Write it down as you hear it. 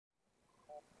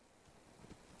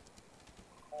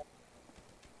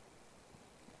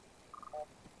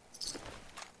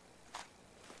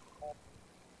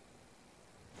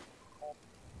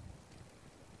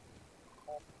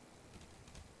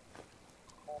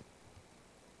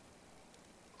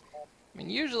I mean,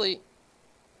 usually...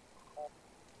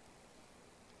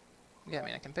 Yeah, I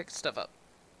mean, I can pick stuff up.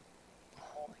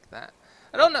 Like that.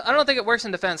 I don't know. I don't think it works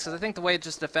in defense, because I think the way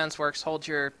just defense works, hold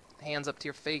your hands up to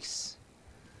your face.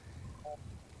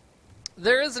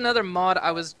 There is another mod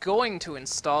I was going to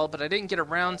install, but I didn't get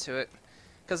around to it.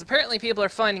 Because apparently people are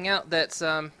finding out that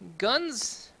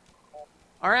guns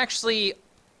are actually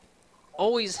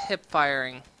always hip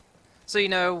firing. So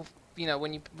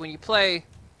when you play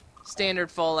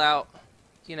standard Fallout,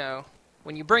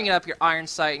 when you bring it up, your iron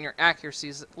sight and your accuracy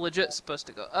is legit supposed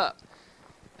to go up.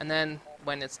 And then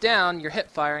when it's down, you're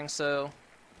hip firing, so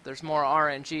there's more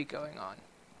RNG going on.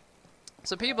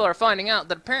 So people are finding out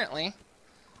that apparently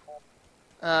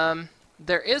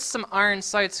there is some iron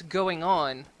sights going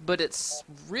on, but it's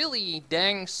really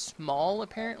dang small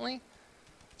apparently.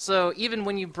 So even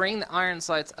when you bring the iron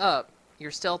sights up,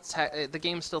 you're still the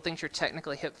game still thinks you're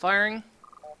technically hip firing.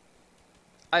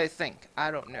 I think. I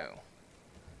don't know.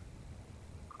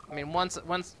 I mean,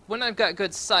 when I've got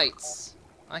good sights,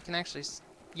 I can actually,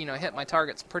 hit my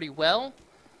targets pretty well.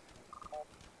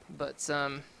 But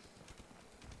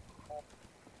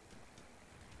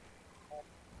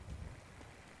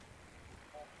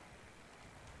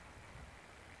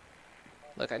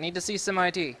look, I need to see some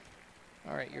ID.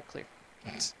 All right, you're clear.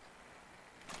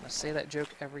 I say that joke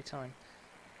every time.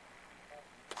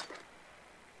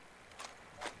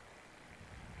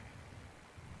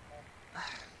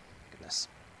 Goodness.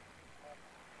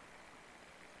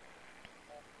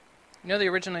 You know the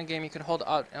original game you could hold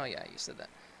out. Oh yeah, you said that.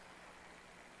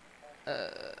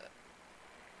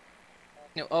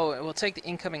 No, oh, it will take the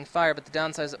incoming fire, but the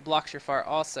downside is it blocks your fire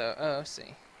also. Oh, I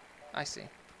see. I see.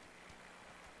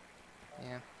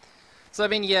 Yeah. So I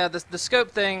mean, yeah, the scope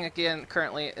thing again.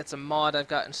 Currently, it's a mod I've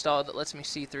got installed that lets me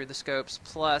see through the scopes,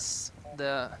 plus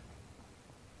the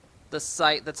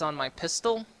sight that's on my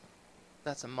pistol.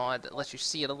 That's a mod that lets you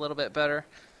see it a little bit better.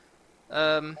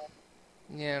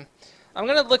 Yeah. I'm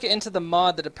gonna look into the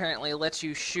mod that apparently lets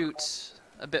you shoot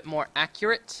a bit more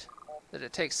accurate. That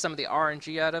it takes some of the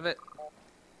RNG out of it.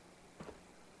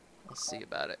 Let's see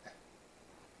about it.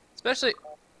 Especially,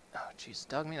 oh jeez,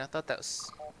 Dogmeat, I thought that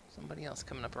was somebody else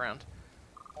coming up around.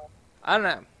 I don't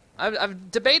know.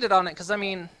 I've debated on it because I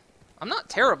mean, I'm not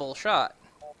terrible shot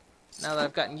now that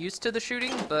I've gotten used to the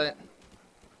shooting, but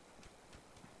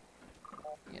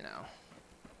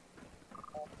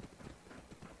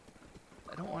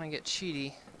I don't want to get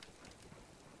cheaty.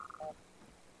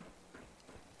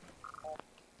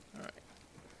 Alright.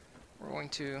 We're going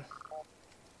to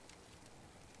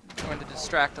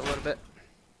distract a little bit.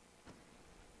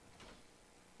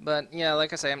 But yeah,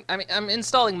 like I say, I'm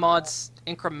installing mods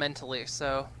incrementally,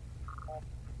 so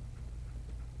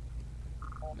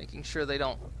making sure they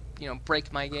don't,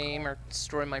 break my game or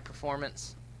destroy my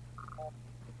performance.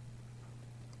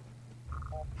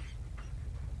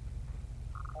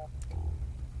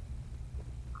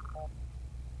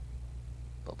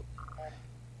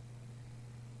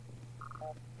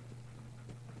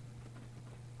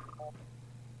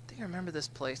 I think I remember this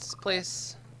place. This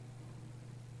place.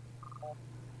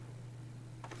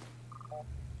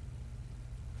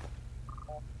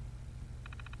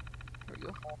 Here we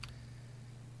go.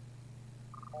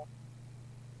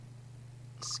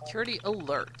 Security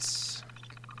alerts.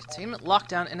 Containment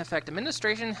lockdown in effect.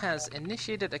 Administration has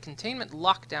initiated a containment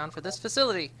lockdown for this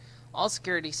facility. All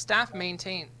security staff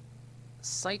maintain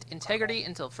site integrity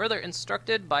until further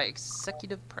instructed by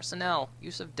executive personnel.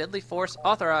 Use of deadly force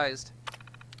authorized.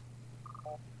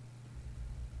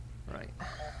 Right.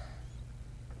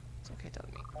 It's okay,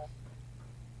 Dogmeat.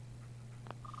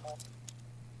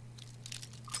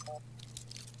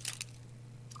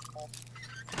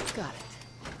 Got it.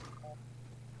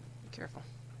 Be careful.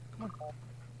 Come on.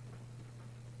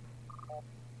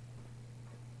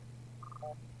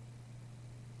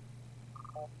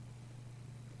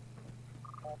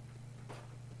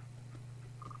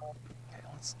 Okay,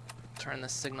 let's turn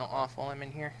this signal off while I'm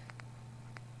in here.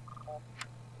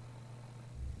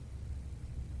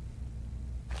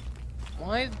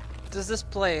 Why does this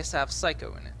place have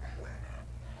Psycho in it?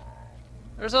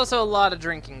 There's also a lot of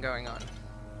drinking going on.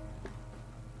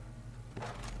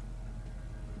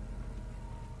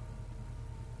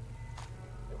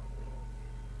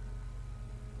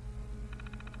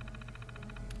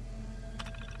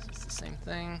 Is this the same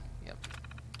thing? Yep.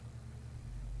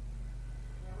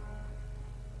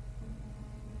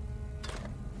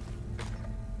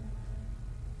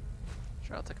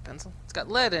 Sure, I'll take a pencil. It's got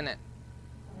lead in it.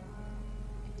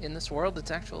 In this world,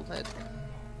 it's actual lead.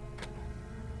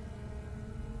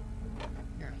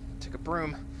 Here, take a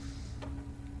broom.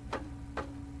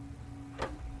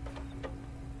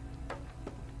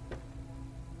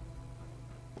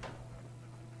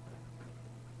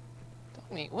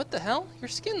 Wait, what the hell? Your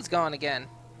skin's gone again.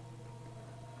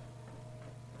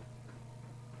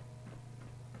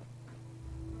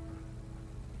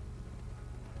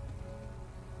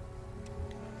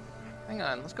 Hang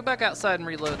on, let's go back outside and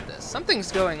reload this.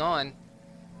 Something's going on.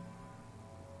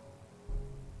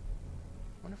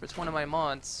 Wonder if it's one of my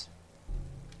mods.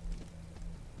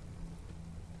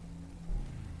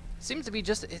 Seems to be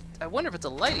just... I wonder if it's a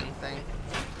lighting thing.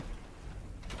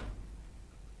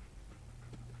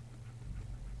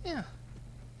 Yeah.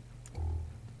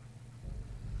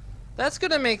 That's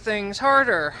gonna make things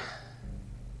harder.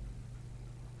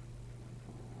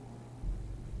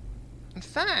 In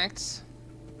fact...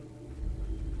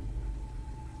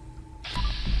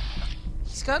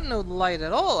 he's got no light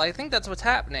at all. I think that's what's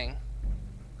happening.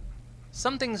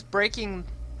 Something's breaking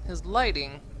his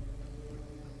lighting.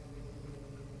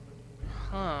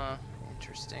 Huh.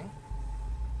 Interesting.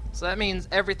 So that means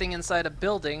everything inside a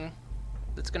building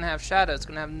that's gonna have shadow, it's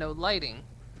gonna have no lighting.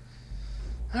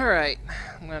 Alright.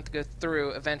 I'm gonna have to go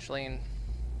through eventually and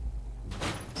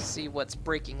see what's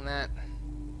breaking that.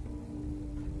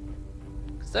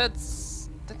 'Cause that's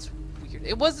weird.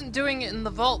 It wasn't doing it in the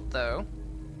vault though.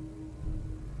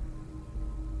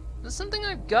 There's something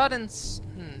I've got in...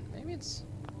 maybe it's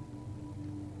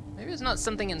not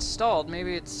something installed.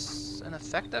 Maybe it's an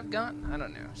effect I've got? I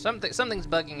don't know. Something's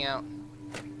bugging out.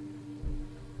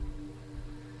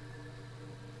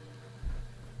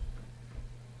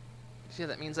 Yeah,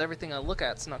 that means everything I look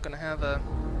at's not gonna have a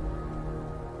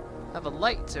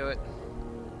light to it.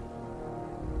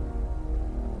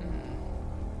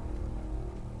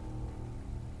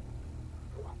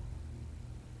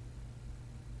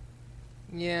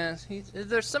 Yeah,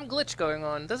 there's some glitch going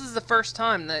on. This is the first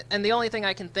time that, and the only thing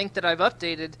I can think that I've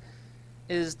updated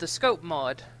is the scope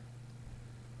mod.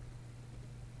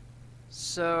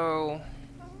 So,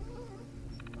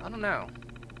 I don't know.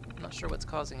 I'm not sure what's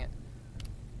causing it.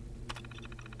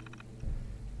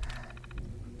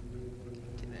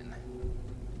 Get in.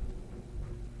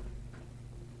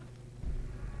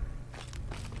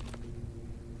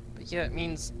 But yeah, it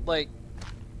means, like,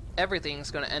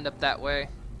 everything's gonna end up that way.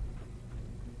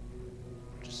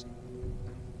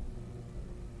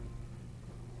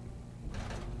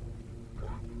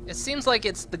 It seems like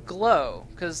it's the glow,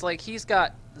 because like he's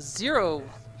got zero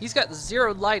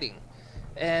lighting,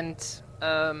 and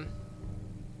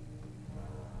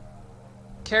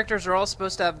characters are all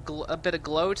supposed to have a bit of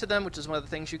glow to them, which is one of the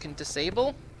things you can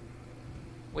disable.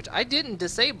 Which I didn't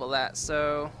disable that,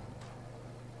 so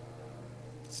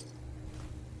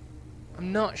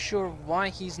I'm not sure why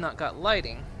he's not got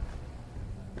lighting.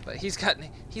 But he's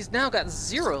now got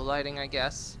zero lighting, I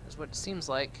guess, is what it seems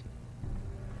like.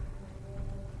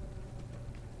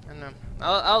 I don't know.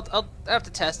 I'll have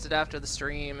to test it after the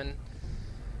stream and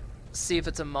see if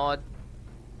it's a mod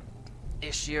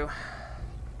issue.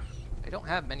 I don't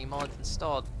have many mods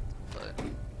installed, but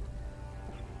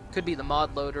could be the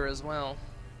mod loader as well.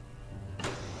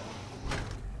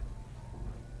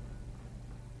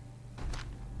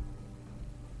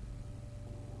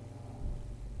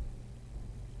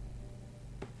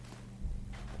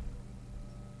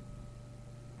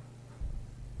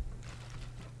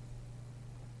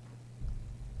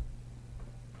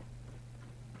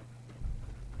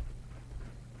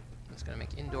 It's gonna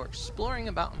make indoor exploring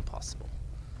about impossible.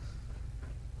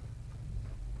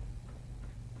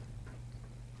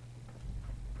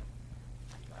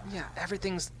 Yeah,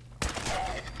 everything's...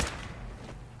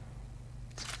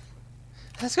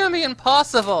 That's gonna be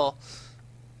impossible!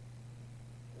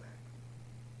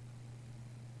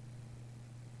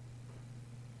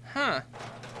 Huh.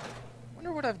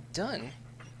 Wonder what I've done.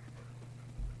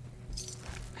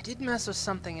 I did mess with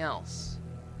something else.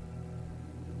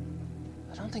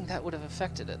 I don't think that would have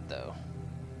affected it, though.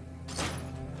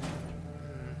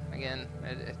 Again,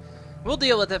 we'll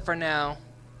deal with it for now.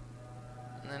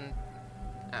 And then,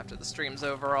 after the stream's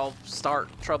over, I'll start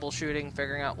troubleshooting,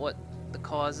 figuring out what the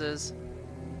cause is.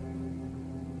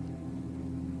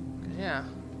 'Cause, yeah.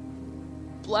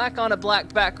 Black on a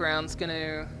black background's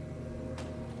gonna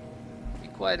be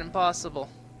quite impossible.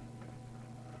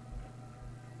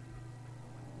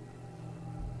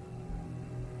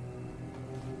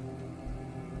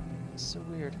 So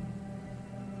weird.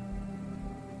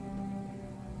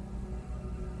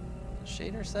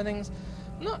 Shader settings?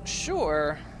 I'm not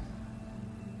sure.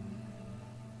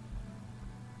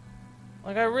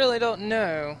 Like, I really don't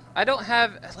know. I don't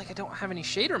have any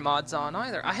shader mods on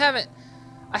either. I haven't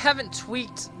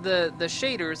tweaked the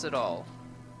shaders at all.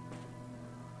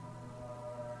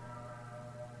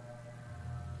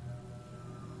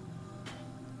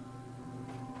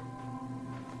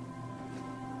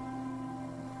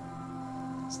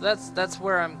 So that's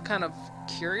where I'm kind of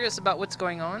curious about what's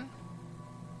going on.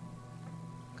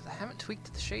 Because I haven't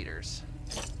tweaked the shaders.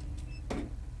 In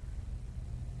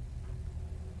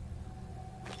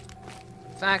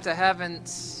fact, I haven't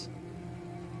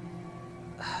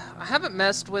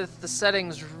messed with the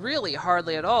settings really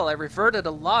hardly at all. I reverted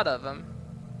a lot of them.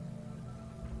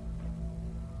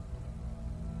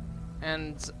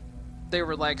 And they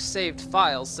were like saved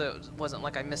files, so it wasn't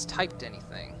like I mistyped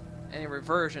anything. Any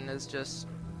reversion is just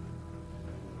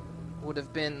would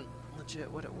have been legit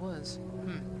what it was.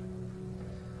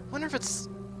 Wonder if it's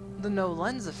the no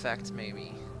lens effect,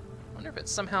 maybe. Wonder if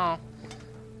it's somehow.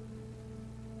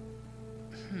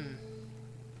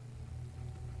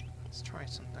 Let's try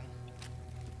something.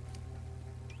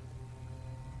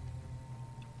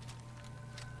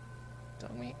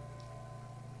 Don't we?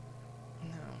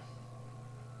 No.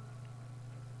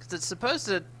 Because it's supposed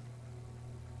to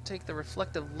take the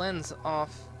reflective lens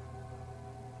off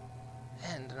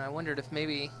end, and I wondered if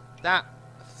maybe that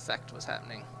effect was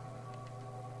happening.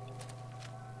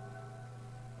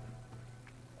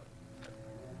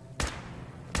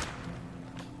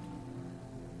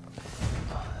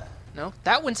 No,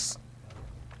 that one's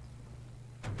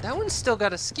still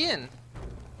got a skin.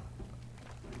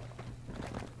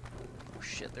 Oh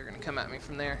shit, they're gonna come at me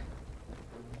from there,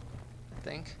 I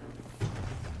think.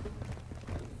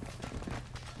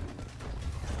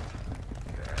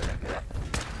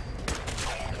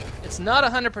 It's not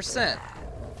 100%.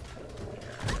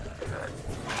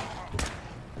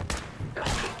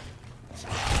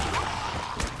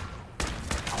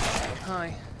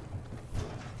 Hi.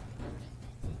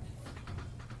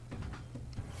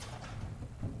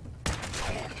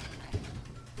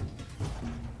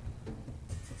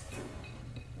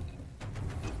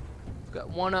 We've got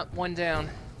one up, one down.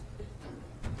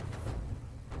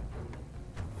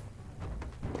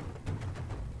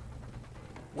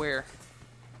 Where?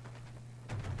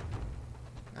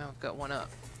 Oh, I've got one up.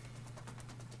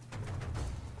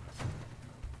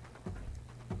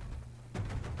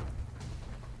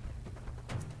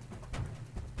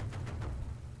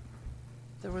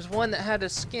 There was one that had a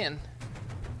skin.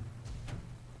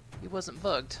 He wasn't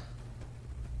bugged.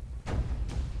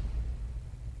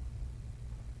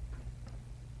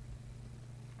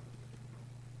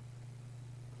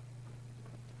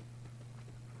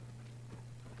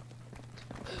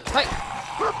 Hi!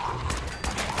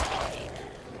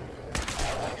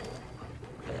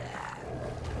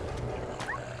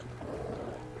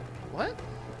 What?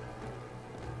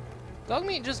 Dog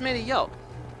meat just made a yelp.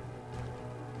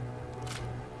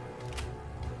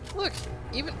 Look,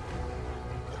 even...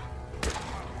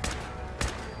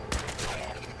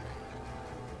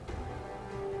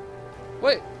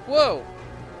 Wait, whoa!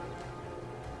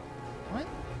 What?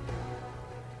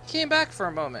 He came back for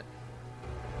a moment.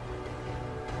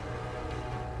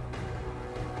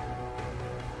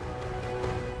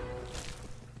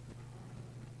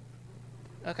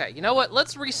 Okay, you know what?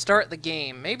 Let's restart the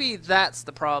game. Maybe that's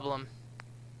the problem.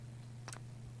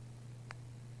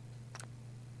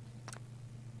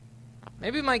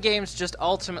 Maybe my game's just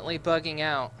ultimately bugging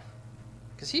out.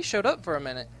 Because he showed up for a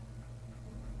minute.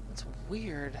 That's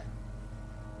weird.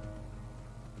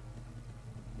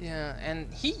 Yeah,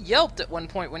 and he yelped at one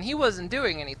point when he wasn't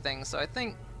doing anything, so I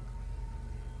think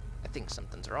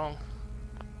something's wrong.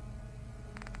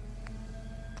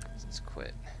 Let's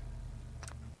quit.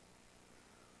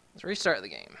 Let's restart the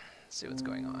game. See what's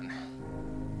going on.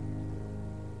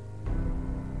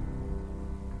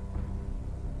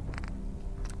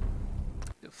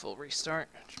 Do a full restart,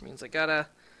 which means I gotta...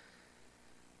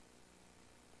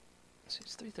 See,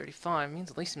 it's 3:35. Means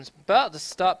at least I'm about to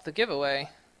stop the giveaway.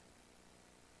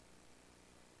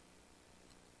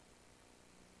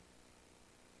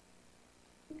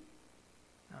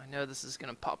 Now I know this is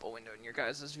gonna pop a window in your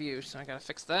guys' view, so I gotta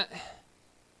fix that.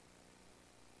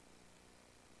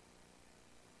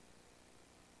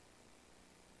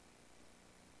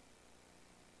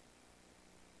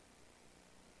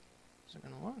 Is it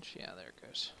gonna launch? Yeah, there it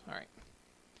goes. Alright.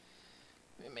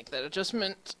 Let me make that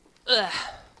adjustment. Ugh.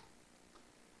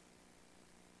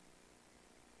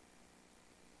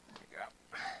 There we go.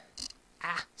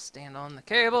 Ah, stand on the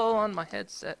cable on my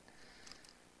headset.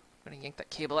 I'm gonna yank that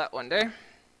cable out one day.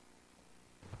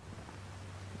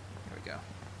 There we go.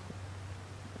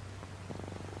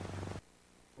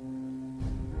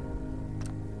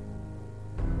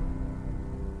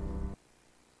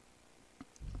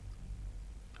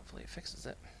 Hopefully it fixes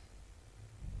it.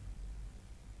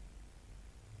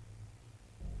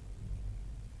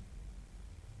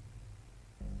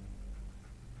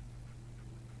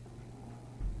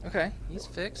 Okay, he's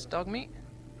fixed. Dog meat?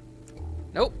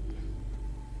 Nope.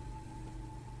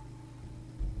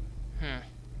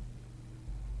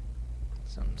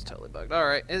 bugged. All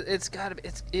right, it's gotta be.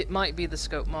 It might be the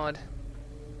scope mod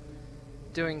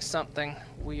doing something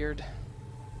weird.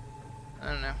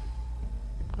 I don't know.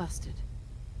 Busted.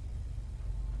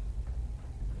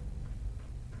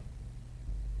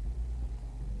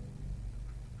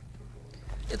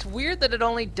 It's weird that it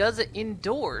only does it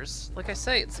indoors. Like I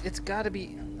say, it's got to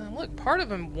be. Look, part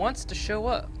of him wants to show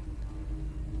up.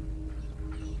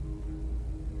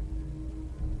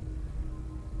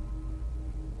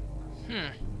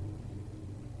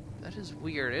 That is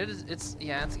weird.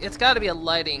 It's got to be a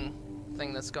lighting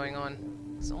thing that's going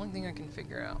on. It's the only thing I can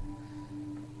figure out.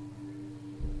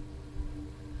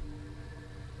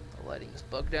 The lighting is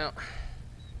bugged out,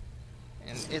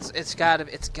 and it's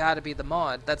gotta be the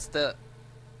mod. That's the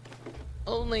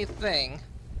only thing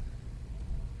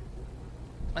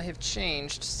I have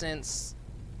changed since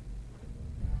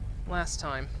last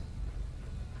time.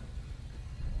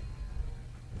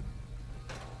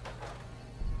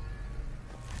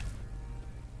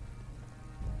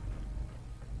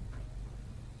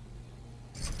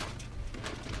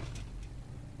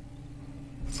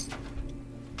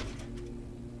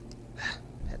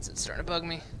 Headset's starting to bug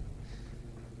me.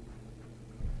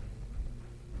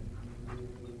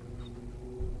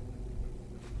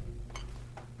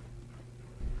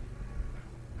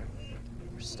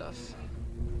 Stuff.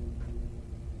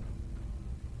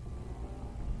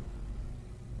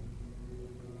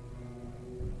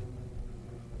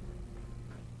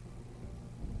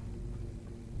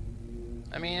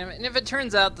 I mean, and if it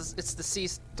turns out it's the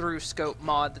see-through scope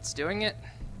mod that's doing it,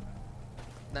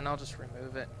 then I'll just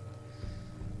remove it.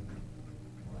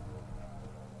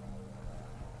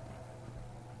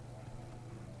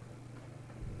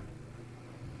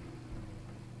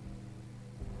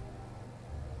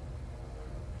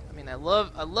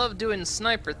 I love doing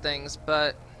sniper things,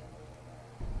 but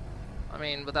I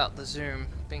mean, without the zoom,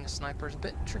 being a sniper is a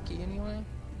bit tricky anyway.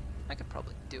 I could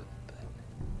probably do it,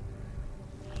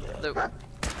 but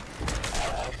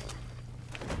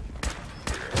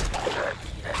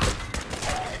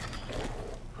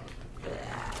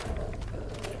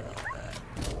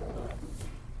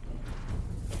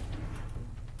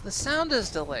the sound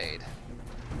is delayed.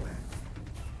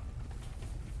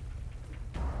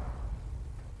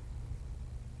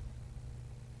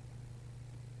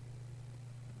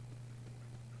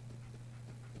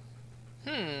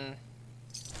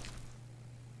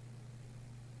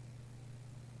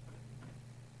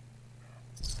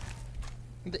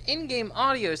 The in-game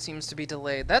audio seems to be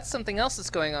delayed. That's something else that's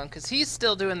going on, because he's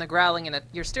still doing the growling, and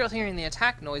you're still hearing the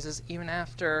attack noises even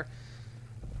after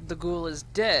the ghoul is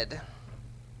dead.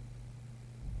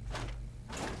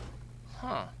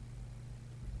 Huh.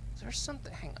 Is there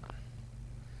something? Hang on.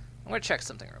 I'm going to check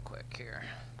something real quick here.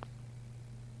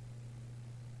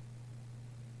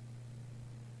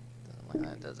 Doesn't like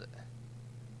that, does it?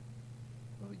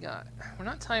 What do we got? We're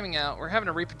not timing out. We're having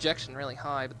a reprojection really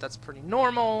high, but that's pretty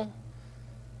normal.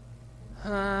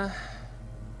 I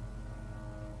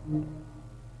mean,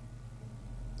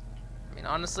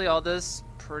 honestly, all this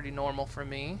pretty normal for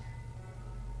me.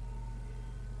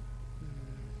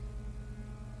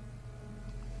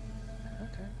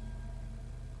 Okay.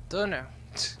 Don't know.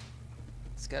 It's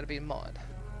gotta be a mod.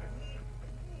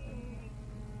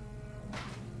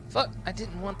 Fuck! I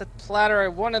didn't want the platter. I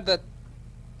wanted the.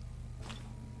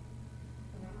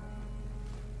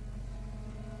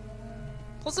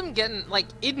 Plus I'm getting, like,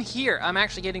 in here, I'm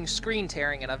actually getting screen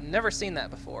tearing, and I've never seen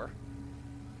that before.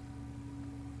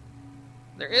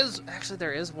 There is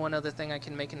one other thing I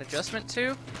can make an adjustment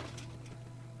to.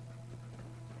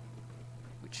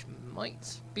 Which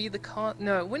might be the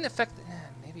no, it wouldn't affect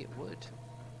maybe it would.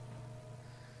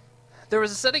 There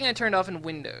was a setting I turned off in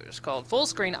Windows called Full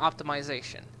Screen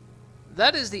Optimization.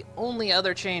 That is the only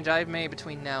other change I've made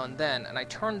between now and then, and I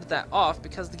turned that off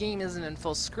because the game isn't in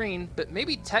full screen, but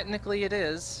maybe technically it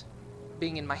is,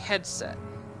 being in my headset.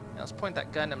 Now let's point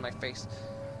that gun in my face.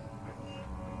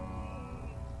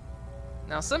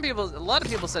 Now a lot of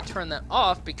people said turn that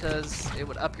off because it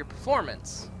would up your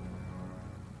performance.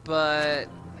 But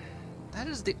that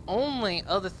is the only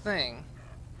other thing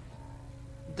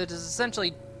that is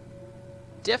essentially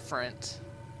different,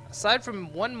 aside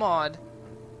from one mod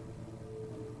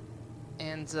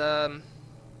and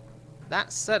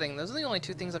that setting. Those are the only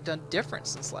two things I've done different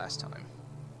since last time.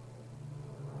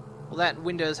 Well, that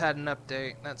Windows had an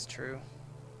update. That's true.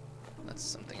 That's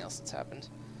something else that's happened.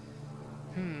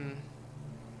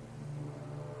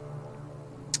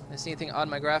 Is anything odd in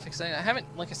my graphics? I haven't,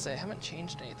 like I say, I haven't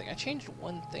changed anything. I changed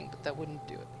one thing, but that wouldn't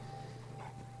do it.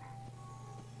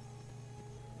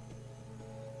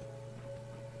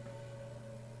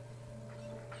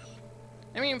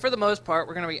 I mean, for the most part,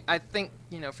 we're gonna be, I think,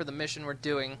 you know, for the mission we're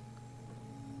doing.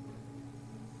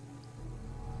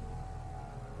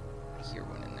 I hear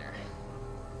one in there.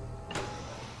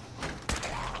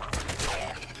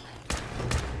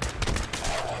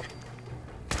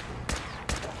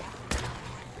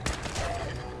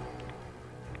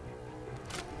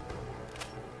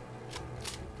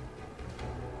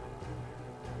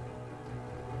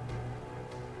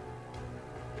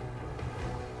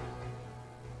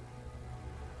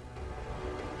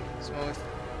 So when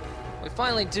we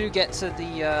finally do get to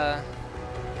the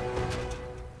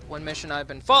one mission I've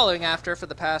been following after for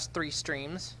the past 3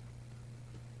 streams.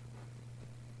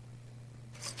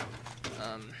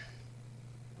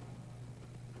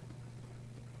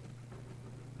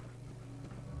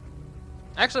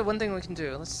 Actually, one thing we can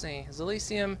do, let's see, has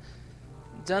Elysium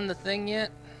done the thing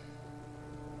yet?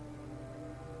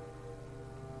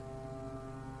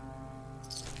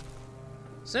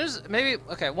 As soon as, maybe,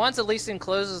 okay, once Elysium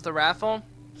closes the raffle,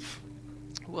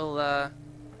 we'll,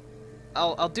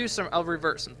 I'll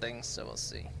revert some things, so we'll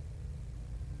see.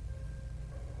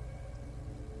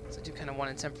 So I do kind of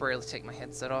want to temporarily take my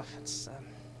headset off. It's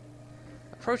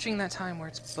approaching that time where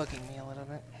it's bugging me a little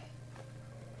bit.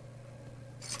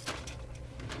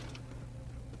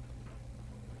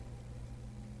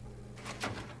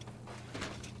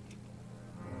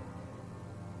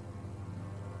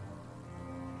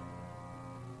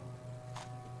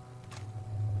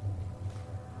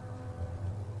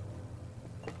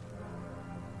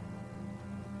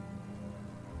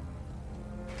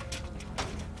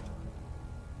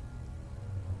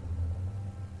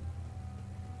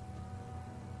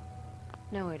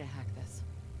 No way to hack this.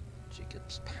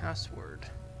 Jacob's password.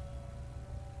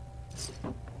 These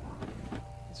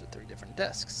are 3 different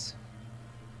desks.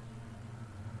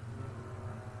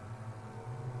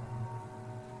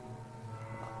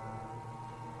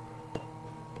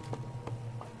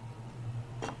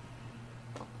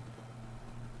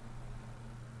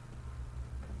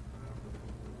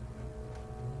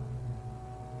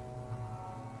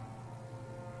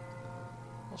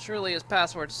 Well, surely his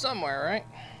password's somewhere, right?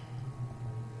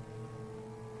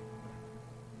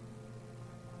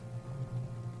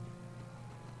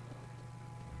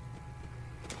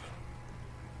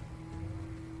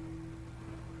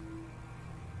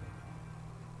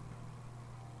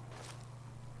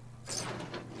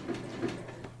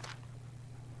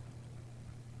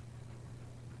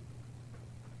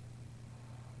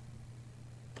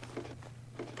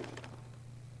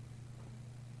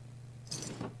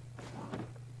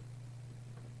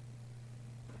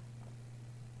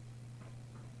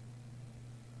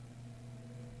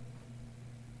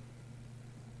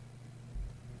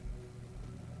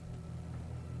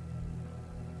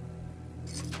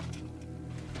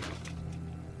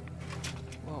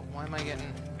 Whoa, why am I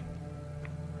getting...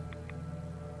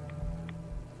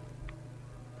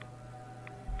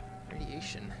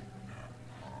 radiation?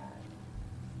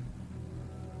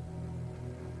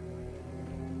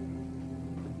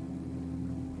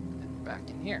 Back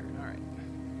in here, alright.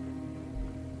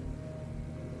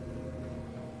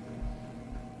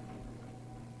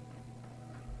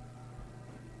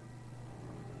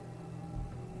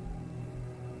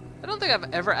 I don't think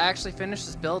I've ever actually finished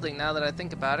this building now that I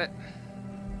think about it.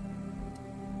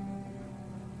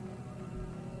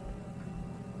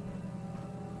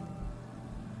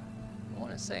 I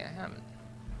want to say I haven't.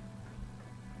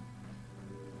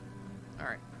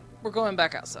 Alright, we're going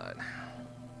back outside.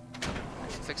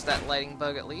 I should fix that lighting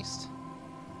bug at least.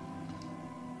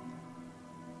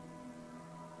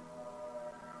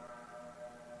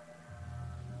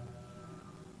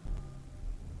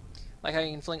 Like how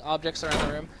you can fling objects around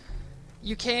the room.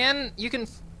 You can,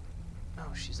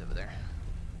 oh, she's over there.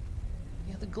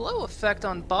 Yeah, the glow effect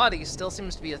on bodies still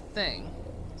seems to be a thing.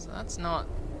 So that's not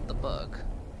the bug.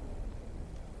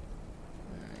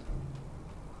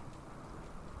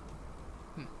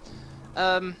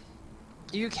 Alright.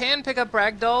 You can pick up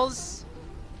ragdolls.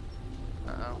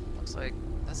 Uh-oh, looks like,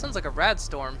 that sounds like a rad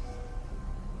storm.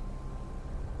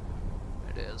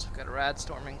 It is, we've got a rad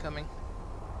storm incoming.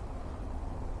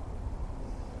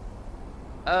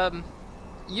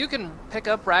 You can pick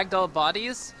up ragdoll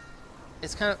bodies.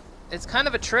 It's kind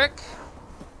of a trick,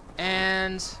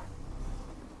 and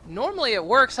normally it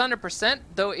works 100%,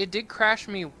 though it did crash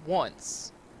me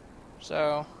once.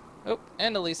 So, oh,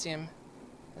 and Elysium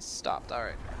has stopped. All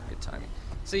right, good timing.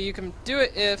 So you can do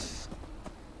it if,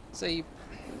 say, you,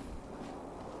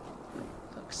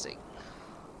 fuck's sake,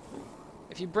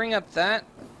 if you bring up that,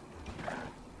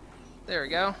 there we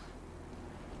go.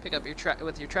 Pick up your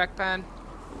with your trackpad.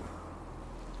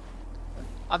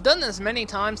 I've done this many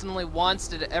times and only once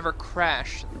did it ever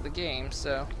crash the game,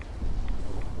 so...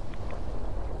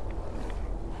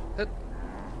 But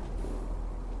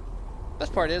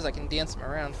best part is I can dance him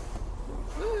around.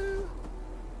 Woo!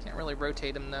 Can't really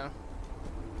rotate him though.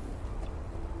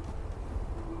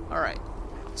 Alright,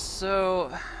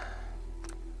 so...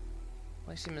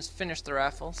 Elysium has finished the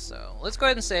raffle, so let's go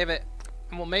ahead and save it.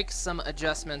 And we'll make some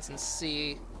adjustments and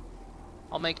see...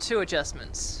 I'll make 2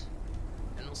 adjustments.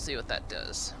 And we'll see what that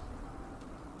does.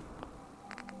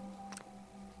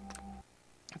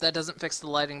 If that doesn't fix the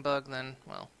lighting bug, then,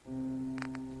 well,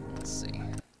 let's see.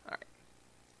 Alright.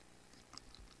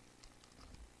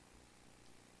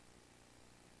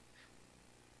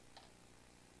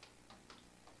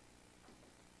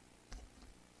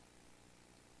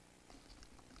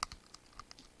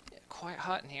 Yeah, quite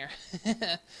hot in here.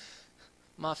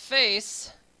 My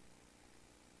face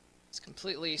is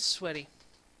completely sweaty.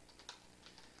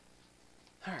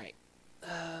 Alright,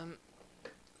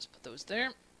 let's put those there.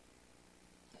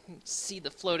 You can see the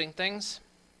floating things.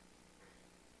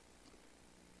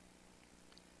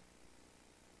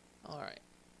 Alright,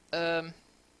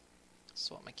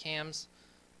 swap my cams.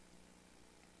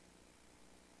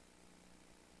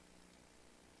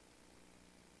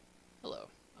 Hello,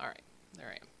 alright, there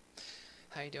I am.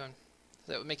 How you doing?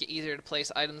 So that would make it easier to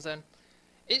place items then?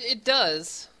 It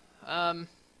does.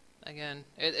 Again,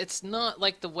 it's not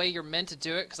like the way you're meant to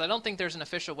do it, because I don't think there's an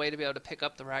official way to be able to pick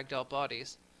up the ragdoll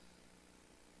bodies.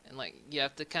 And like, you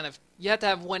have to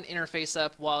have one interface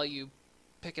up while you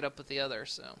pick it up with the other,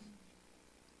 so.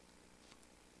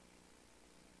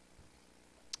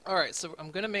 Alright, so I'm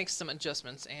gonna make some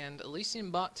adjustments, and Elysium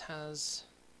Bot has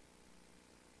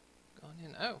gone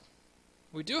in. Oh,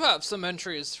 we do have some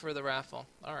entries for the raffle.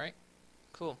 Alright,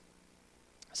 cool.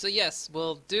 So yes,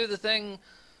 we'll do the thing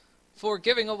for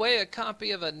giving away a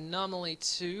copy of Anomaly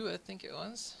 2, I think it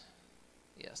was.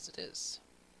 Yes, it is.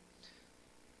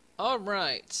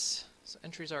 Alright, so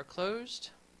entries are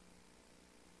closed.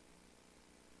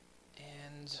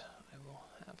 And I will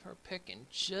have her pick in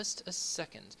just a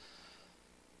second.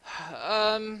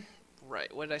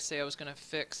 Right, what did I say I was going to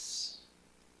fix?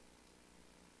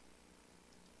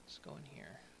 Let's go in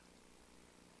here.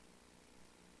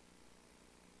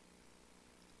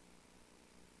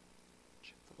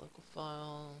 Check the local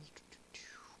files.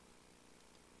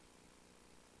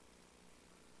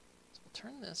 So we'll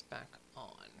turn this back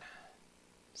on.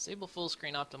 Disable full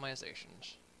screen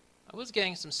optimizations. I was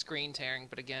getting some screen tearing,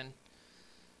 but again,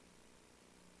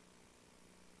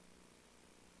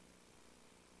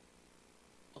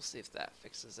 we'll see if that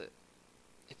fixes it.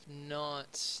 If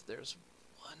not, there's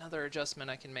one other adjustment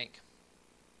I can make.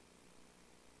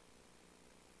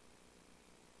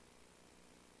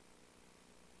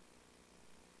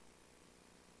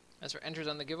 As for entries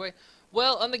on the giveaway,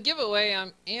 well, on the giveaway,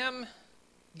 I am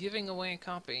giving away a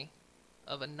copy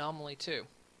of Anomaly 2.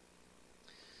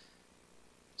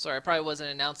 Sorry, I probably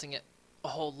wasn't announcing it a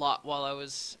whole lot while I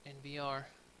was in VR.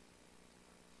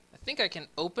 I think I can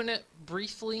open it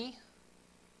briefly.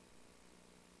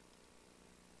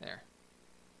 There.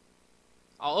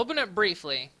 I'll open it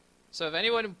briefly, so if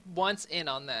anyone wants in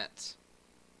on that,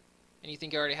 and you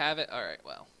think you already have it, alright,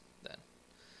 well, then.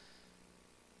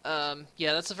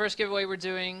 Yeah, that's the first giveaway we're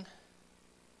doing.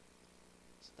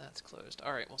 So that's closed.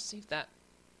 Alright, we'll see if that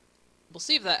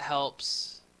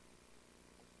helps.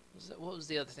 What was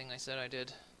the other thing I said I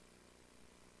did?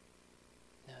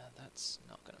 Yeah, that's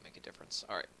not going to make a difference.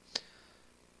 Alright.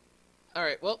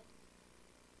 Alright, well,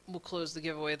 we'll close the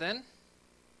giveaway then.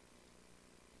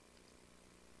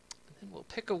 And then we'll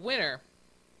pick a winner.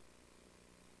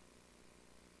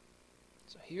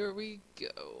 So here we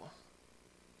go.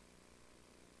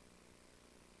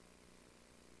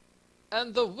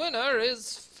 And the winner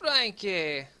is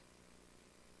Frankie.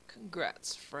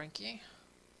 Congrats, Frankie.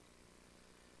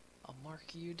 I'll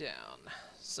mark you down.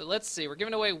 So let's see, we're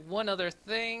giving away one other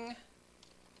thing.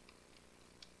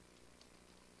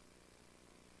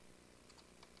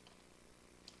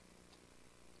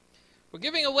 We're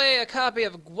giving away a copy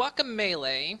of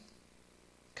Guacamelee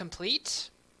Complete.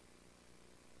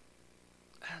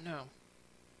 I don't know.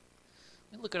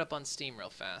 Let me look it up on Steam real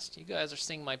fast. You guys are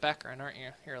seeing my background, aren't you?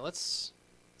 Here, let's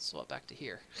swap back to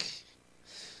here.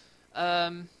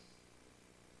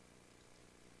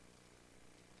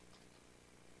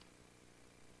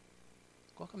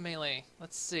 Guacamelee.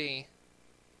 Let's see.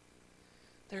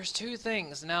 There's 2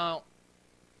 things. Now,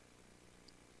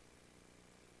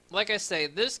 like I say,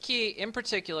 this key in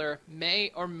particular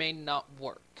may or may not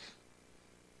work.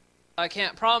 I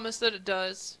can't promise that it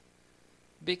does,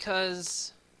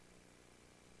 because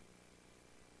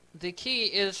the key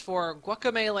is for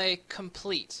Guacamelee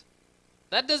Complete.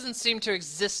 That doesn't seem to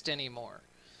exist anymore.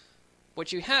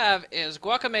 What you have is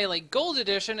Guacamelee Gold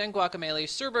Edition and Guacamelee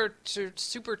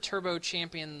Super Turbo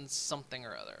Champions something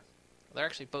or other. They're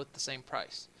actually both the same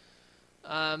price.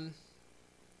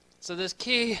 So this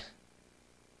key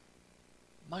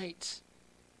might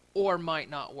or might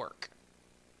not work.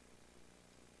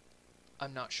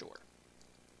 I'm not sure.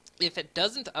 If it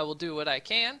doesn't, I will do what I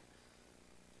can.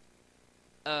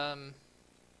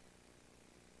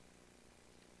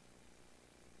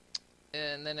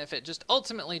 And then if it just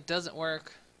ultimately doesn't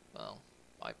work, well,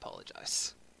 I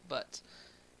apologize. But,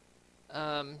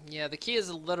 yeah, the key is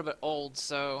a little bit old,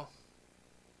 so,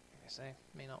 like I say,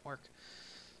 may not work.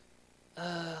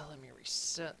 Let me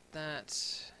reset that.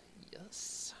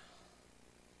 Yes.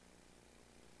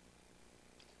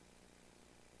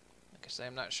 Like I say,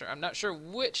 I'm not sure. I'm not sure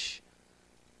which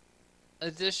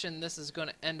edition this is going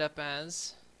to end up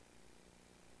as.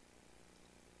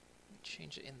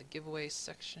 Change it in the giveaway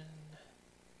section.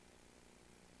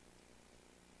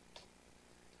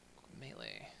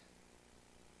 Melee.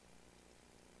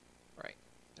 Right,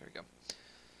 there we go.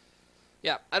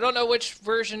 Yeah, I don't know which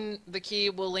version the key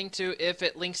will link to, if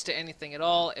it links to anything at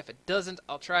all. If it doesn't,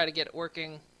 I'll try to get it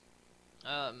working.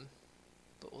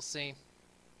 But we'll see.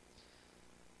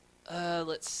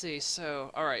 Let's see, so,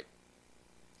 alright.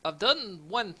 I've done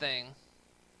one thing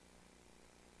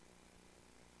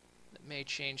that may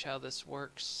change how this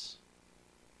works.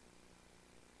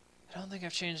 I don't think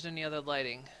I've changed any other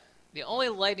lighting. The only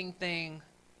lighting thing...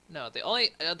 No, the only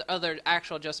other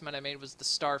actual adjustment I made was the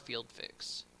star field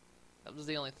fix. That was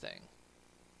the only thing.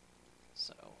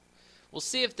 So, we'll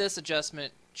see if this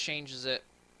adjustment changes it.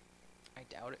 I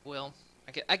doubt it will.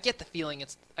 I get the feeling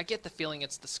it's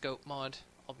the scope mod,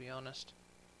 I'll be honest.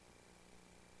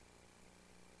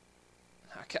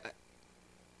 Okay.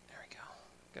 There we go.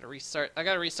 I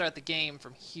gotta restart the game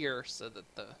from here so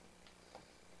that the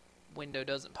window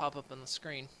doesn't pop up on the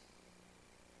screen.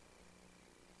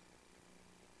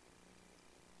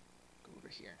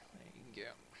 Here. There you can go.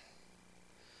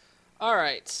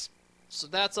 Alright, so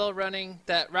that's all running.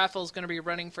 That raffle is going to be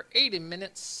running for 80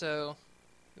 minutes, so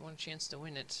if you want a chance to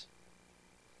win it,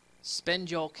 spend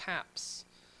your caps.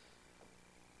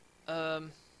 Yeah,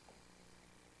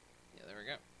 there we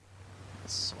go.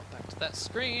 Let's swap back to that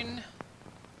screen.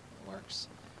 It works.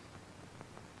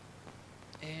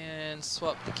 And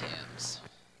swap the cams.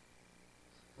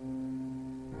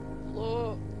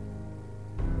 Hello.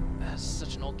 That's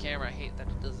such an old camera. I hate that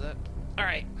it does that.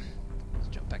 Alright. Let's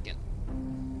jump back in.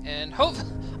 And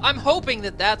I'm hoping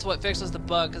that that's what fixes the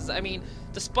bug, because, I mean,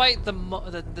 despite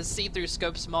the see-through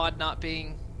scopes mod not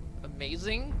being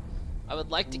amazing, I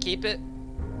would like to keep it,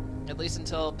 at least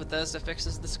until Bethesda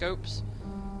fixes the scopes.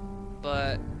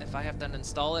 But if I have to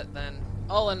uninstall it, then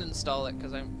I'll uninstall it,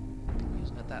 because I'm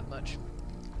using it that much.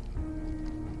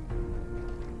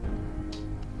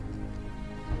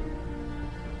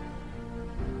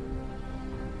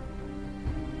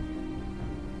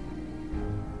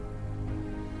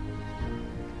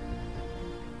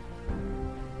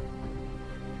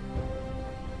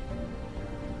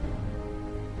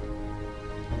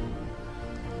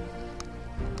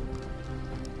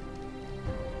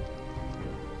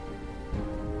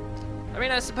 I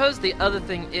mean, I suppose the other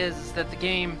thing is that the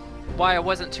game, why I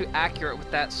wasn't too accurate with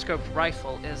that scoped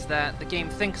rifle, is that the game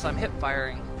thinks I'm hip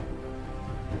firing.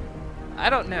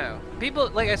 I don't know. People,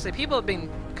 like I say, people have been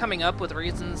coming up with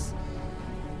reasons,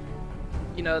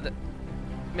 you know, that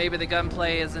maybe the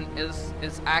gunplay isn't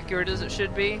as accurate as it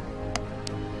should be.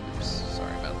 Oops,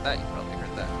 sorry about that, you probably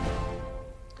heard that.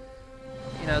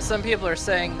 You know, some people are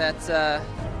saying that, there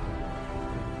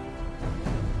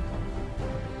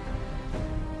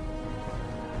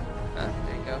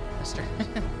you go, mister.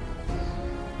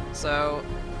 So,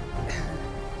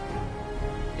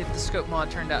 if the scope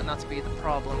mod turned out not to be the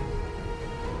problem,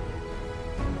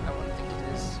 I wouldn't think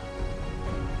it is.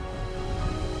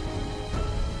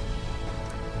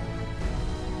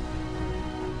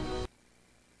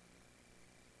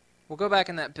 We'll go back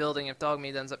in that building if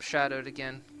Dogmeat ends up shadowed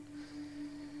again.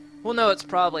 We'll know it's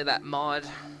probably that mod.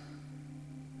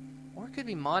 Or it could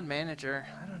be Mod Manager.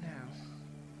 I don't know.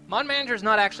 Mod Manager's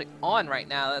not actually on right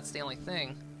now, that's the only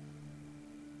thing.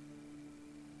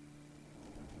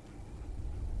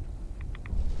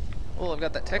 Oh, I've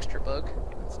got that texture bug.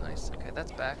 That's nice. Okay,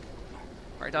 that's back.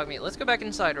 Alright, Dogmeat, let's go back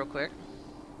inside real quick.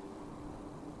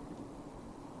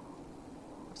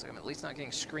 Looks like I'm at least not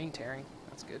getting screen tearing.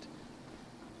 That's good.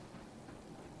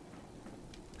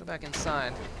 Go back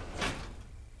inside.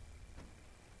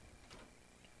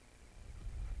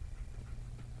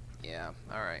 Yeah,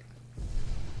 alright.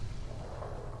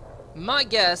 My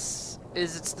guess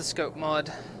is it's the scope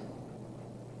mod.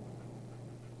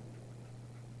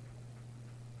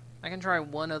 I can try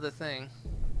one other thing.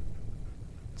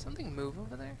 Something move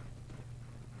over there?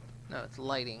 No, it's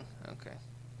lighting. Okay.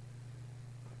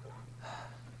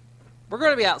 We're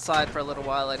going to be outside for a little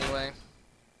while anyway.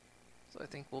 So I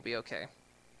think we'll be okay.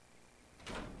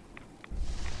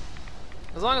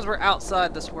 As long as we're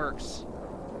outside, this works.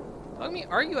 Tell me,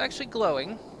 are you actually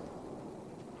glowing?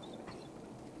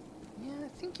 Yeah, I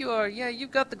think you are. Yeah,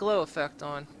 you've got the glow effect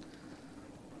on.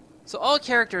 So all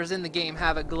characters in the game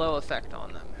have a glow effect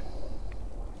on them.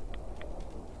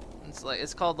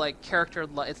 It's called like character.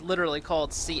 It's literally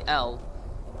called CL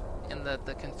in the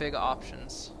config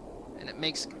options, and it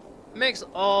makes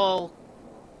all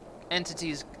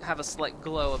entities have a slight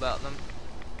glow about them.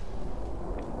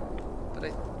 But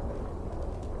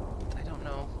I don't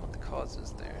know what the cause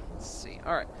is there. Let's see.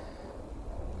 All right,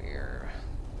 we're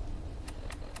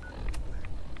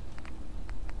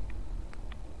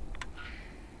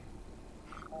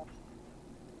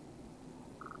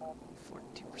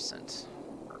 42%.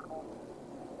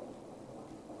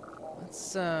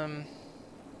 Let's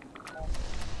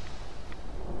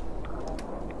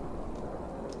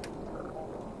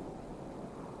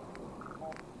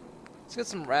get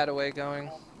some Radaway going.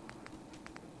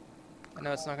 I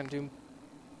know it's not going to do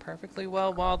perfectly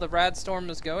well while the Rad Storm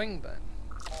is going, but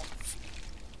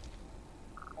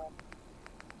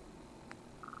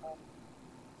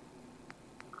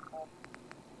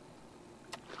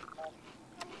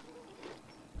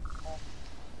at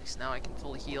least now I can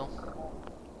fully heal.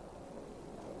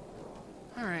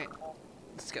 Alright,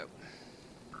 let's go.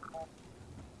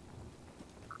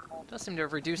 Does seem to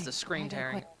have reduced the screen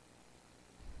tearing.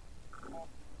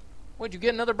 Would you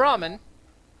get another Brahmin?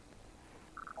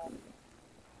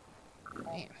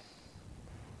 Man.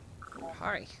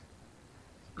 Hi.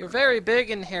 You're very big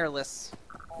and hairless.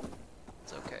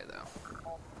 It's okay, though.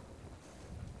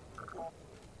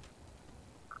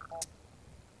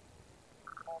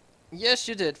 Yes,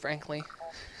 you did, frankly.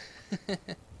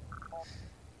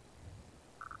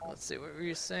 Let's see, what were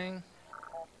you saying?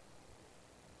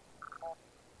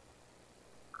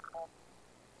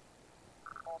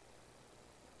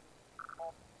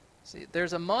 See,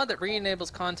 there's a mod that re-enables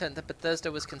content that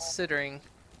Bethesda was considering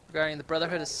regarding the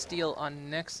Brotherhood of Steel on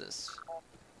Nexus.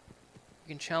 You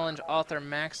can challenge author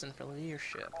Maxon for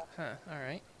leadership. Huh,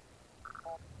 alright.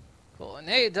 Cool. And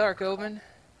hey, Dark Omen.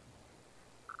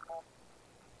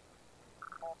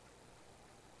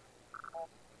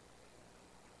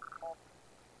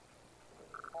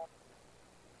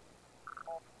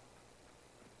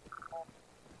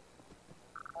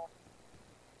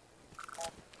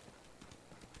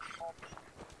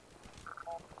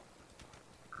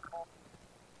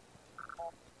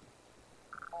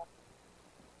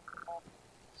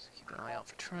 Keep an eye out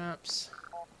for traps.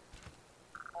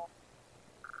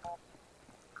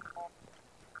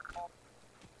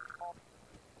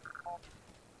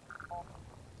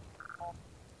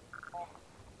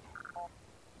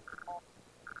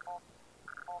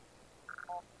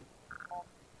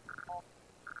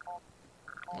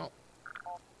 Oh.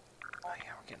 Oh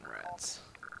yeah, we're getting rads.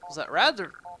 Was that rads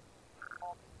or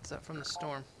is that from the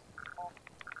storm?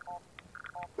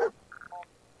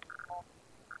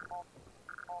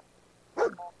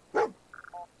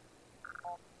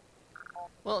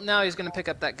 Well, now he's gonna pick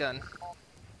up that gun.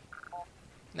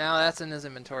 Now that's in his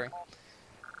inventory.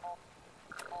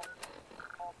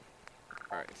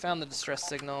 Alright, found the distress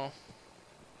signal.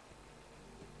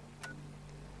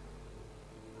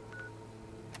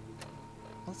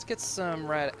 Let's get some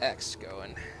Rad X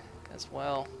going as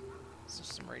well. There's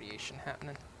just some radiation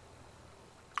happening.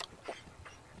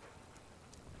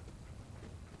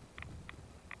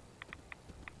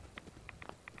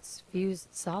 It's fused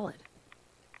solid.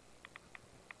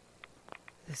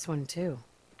 This one too.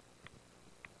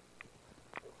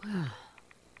 Wow.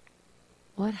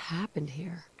 What happened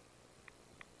here?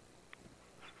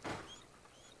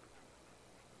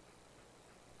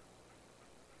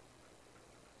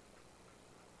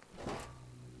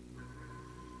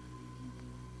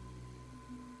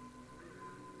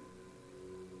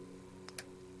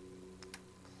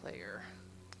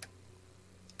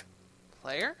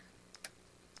 Player?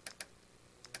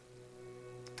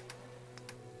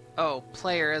 Oh,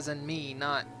 player as in me,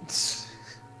 not...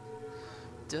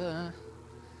 Duh.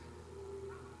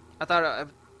 I thought I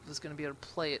was going to be able to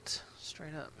play it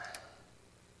straight up.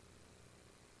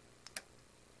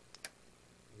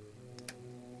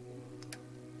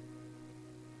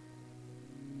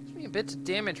 Gives me a bit to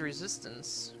damage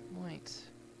resistance. Wait.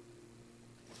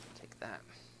 Take that.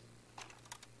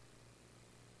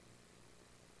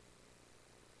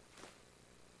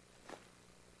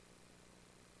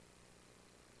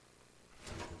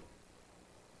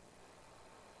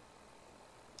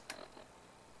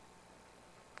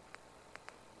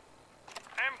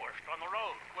 on the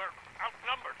road. We're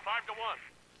outnumbered 5 to 1.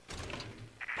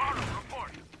 Barnum,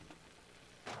 report.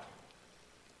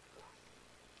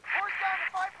 Force down to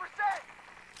 5%!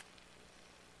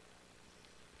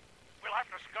 We'll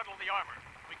have to scuttle the armor.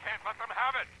 We can't let them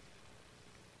have it.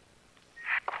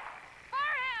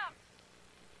 Fire him!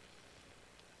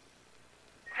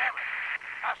 Damn it!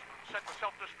 Aspen set the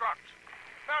self-destruct.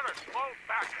 Ferris, fall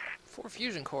back. 4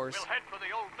 fusion cores. We'll head for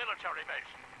the old military base,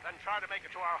 then try to make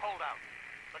it to our holdout.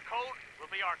 The code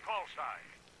will be our call sign.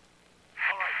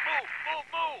 All right, move, move,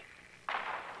 move!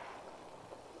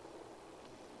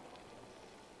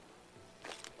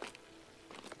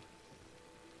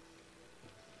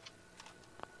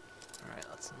 Alright,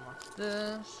 let's unlock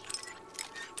this.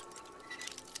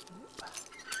 Oop.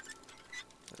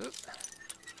 Oop.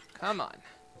 Come on.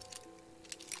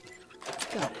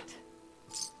 Got it.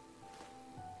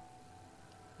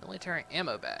 Military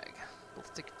ammo bag.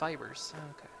 Ballistic fibers.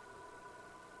 Okay.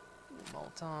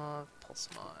 Molotov. Pulse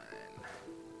mine.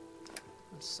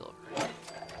 And silver.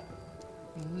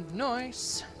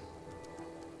 Nice.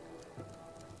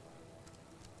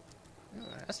 Ooh,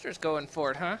 Esther's going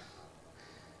for it, huh?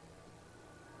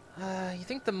 You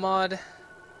think the mod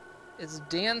is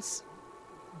Dance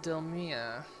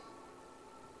Delmia?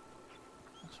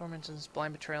 Someone mentions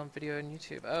blind betrayal in video on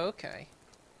YouTube. Oh, okay.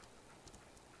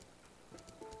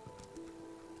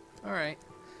 Alright.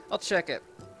 I'll check it.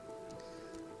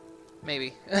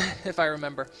 Maybe. If I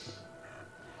remember.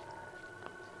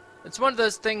 It's one of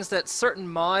those things that certain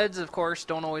mods, of course,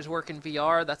 don't always work in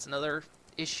VR. That's another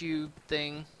issue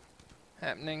thing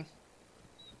happening.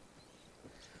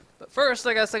 But first,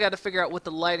 I guess I gotta figure out what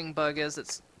the lighting bug is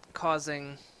that's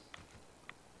causing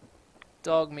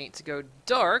dog meat to go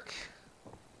dark.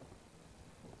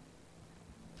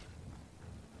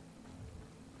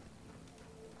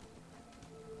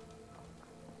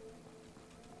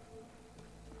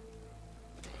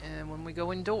 And when we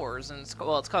go indoors, and it's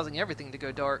causing everything to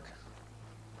go dark.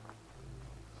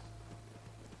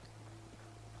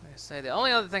 Like I say, the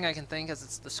only other thing I can think is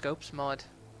it's the scopes mod.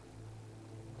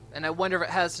 And I wonder if it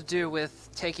has to do with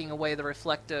taking away the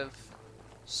reflective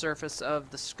surface of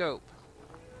the scope.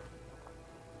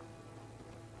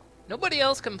 Nobody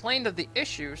else complained of the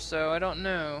issue, so I don't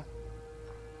know.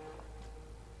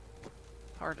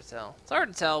 Hard to tell. It's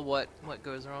hard to tell what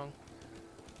goes wrong.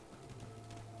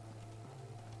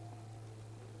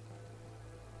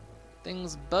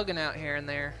 Things bugging out here and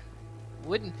there.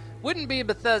 Wouldn't be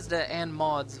Bethesda and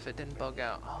mods if it didn't bug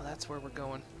out. Oh, that's where we're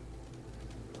going.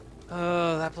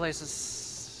 Oh, that place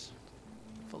is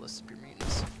full of super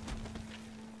mutants.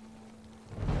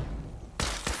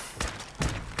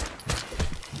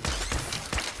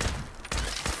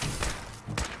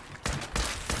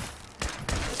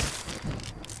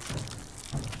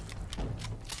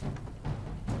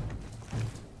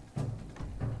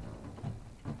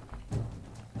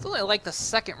 It's only like the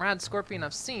second rad scorpion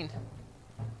I've seen.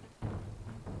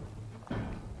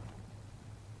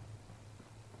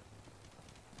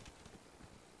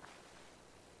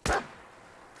 The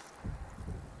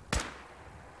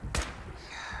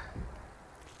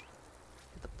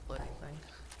bloody thing.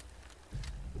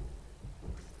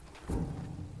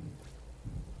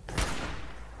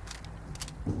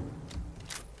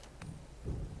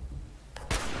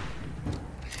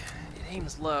 It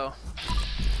aims low.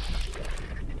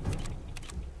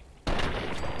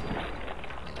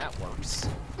 That works.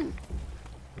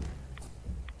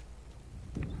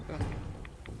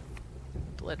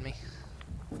 Bled me.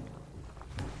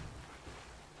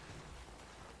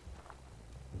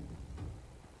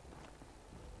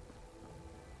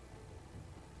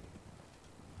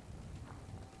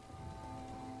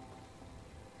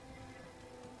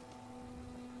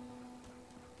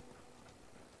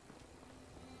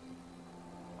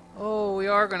 Oh, we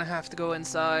are gonna have to go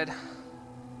inside.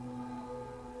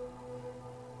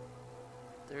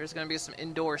 There's gonna be some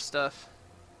indoor stuff.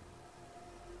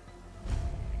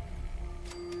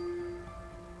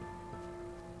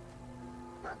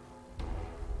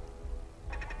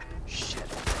 Shit.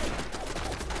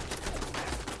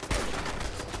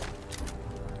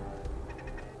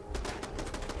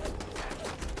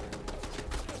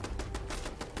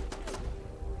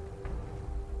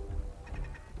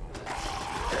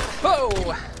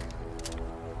 Whoa!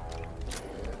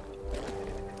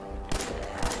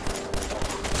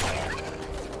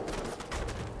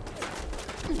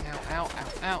 Ow, ow,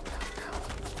 ow, ow.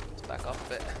 Let's back off a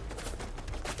bit.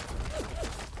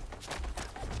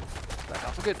 Back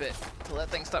off a good bit until that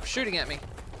thing stops shooting at me.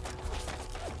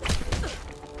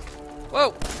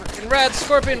 Whoa! Fucking rad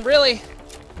scorpion, really?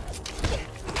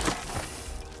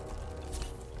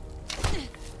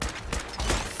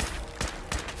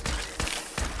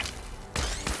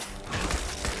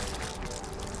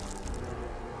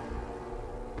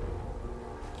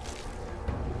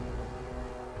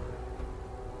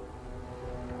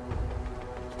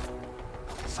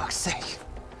 fuck's sake.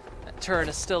 That turret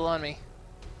is still on me.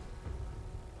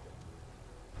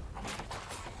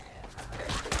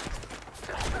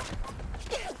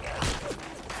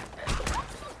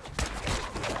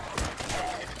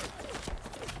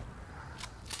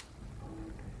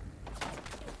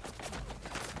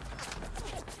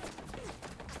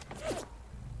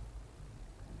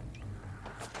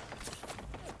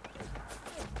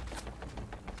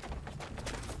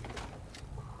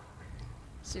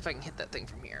 See if I can hit that thing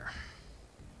from here.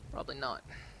 Probably not.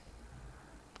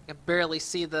 I can barely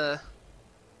see the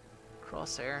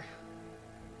crosshair.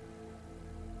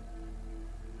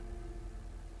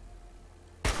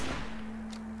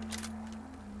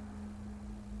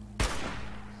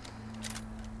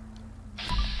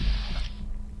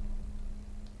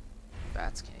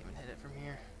 Bats can't even hit it from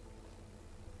here.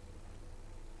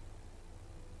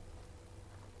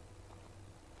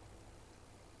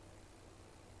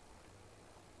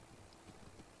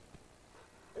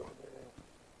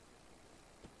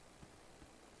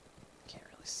 Can't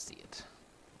really see it.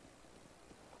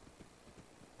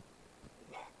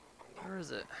 Where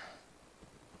is it?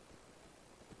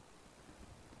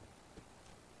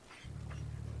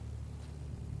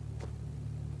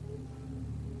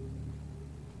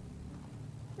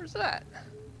 Where's that?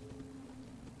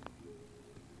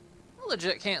 I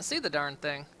legit can't see the darn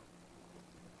thing.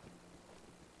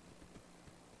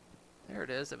 There it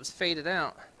is. It was faded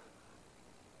out.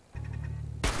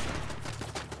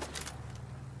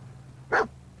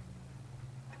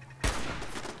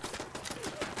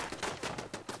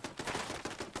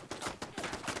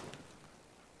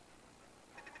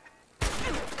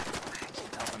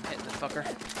 Fucker.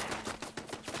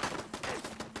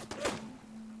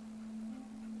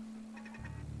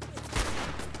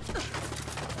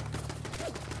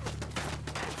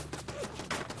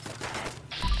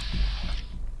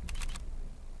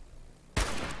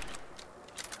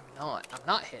 I'm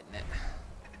not hitting it.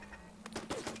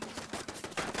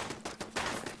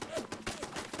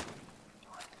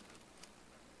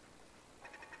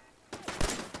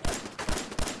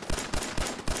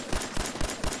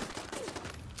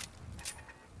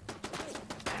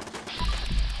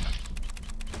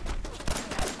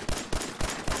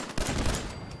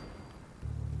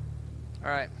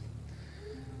 Alright.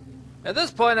 At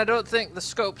this point, I don't think the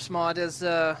scopes mod is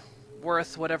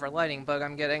worth whatever lighting bug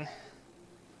I'm getting.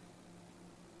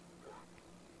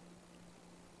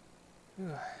 Whew.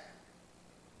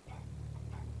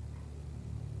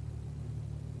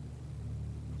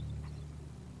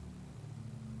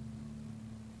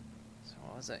 So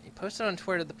what was it? You posted on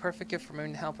Twitter the perfect gift for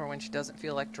Moon to help her when she doesn't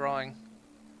feel like drawing.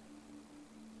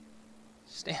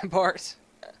 Stand Bart.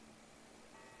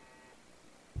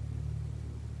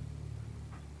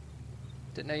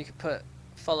 Didn't know you could put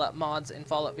Fallout mods in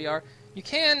Fallout VR. You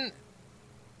can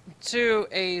to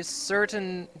a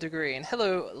certain degree. And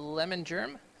hello, Lemon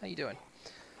Germ. How you doing?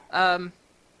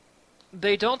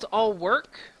 They don't all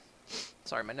work.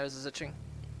 Sorry, my nose is itching.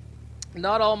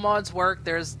 Not all mods work.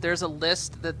 There's a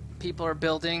list that people are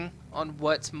building on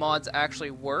what mods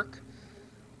actually work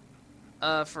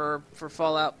for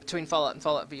Fallout, between Fallout and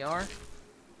Fallout VR.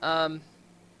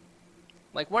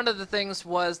 Like one of the things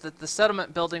was that the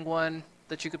settlement building one,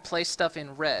 that you could place stuff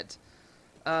in red.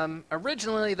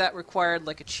 Originally that required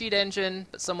like a cheat engine,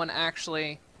 but someone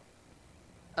actually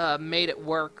made it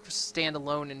work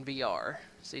standalone in VR,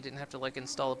 so you didn't have to like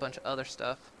install a bunch of other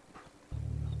stuff.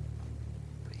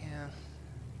 But yeah,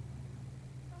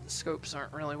 the scopes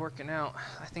aren't really working out.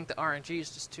 I think the RNG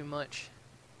is just too much.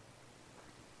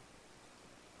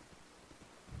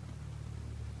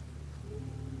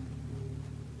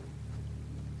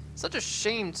 Such a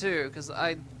shame too, because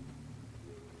that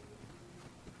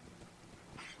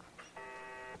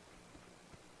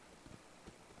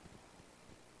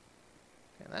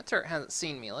turret hasn't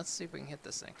seen me. Let's see if we can hit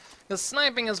this thing. Because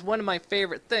sniping is one of my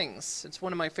favorite things. It's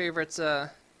one of my favorites, I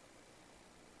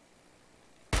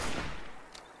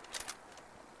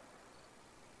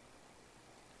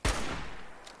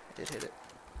did hit it.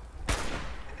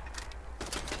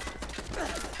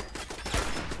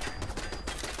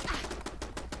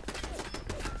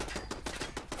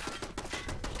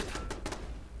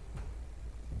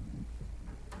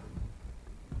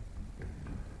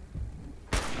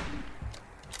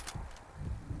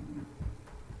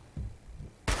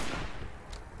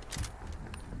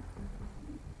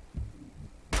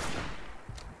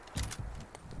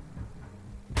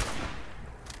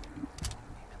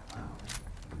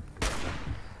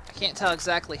 I can't tell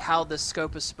exactly how this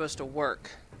scope is supposed to work.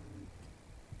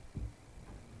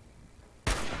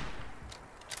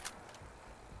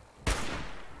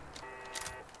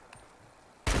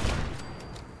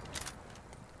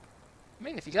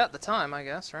 mean, if you got the time, I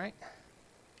guess, right?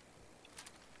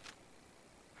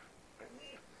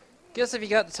 Guess if you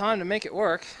got the time to make it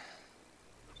work.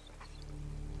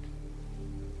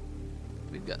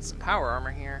 We've got some power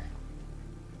armor here.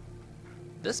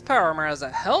 This power armor has a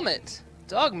helmet.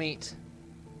 Dog meat.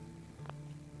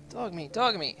 Dog meat,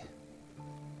 dog meat.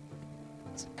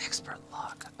 It's an expert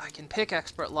lock. I can pick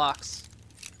expert locks.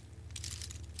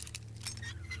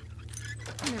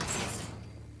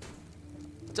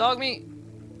 Dog meat.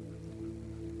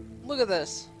 Look at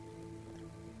this.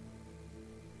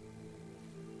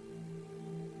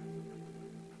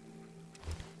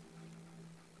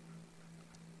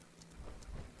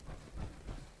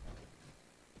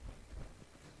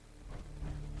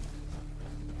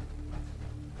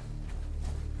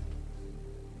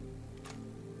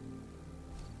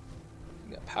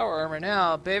 We got power armor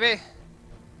now, baby.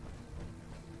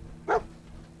 You'll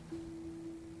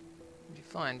be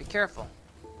fine. Be careful.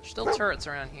 There's still turrets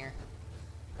around here.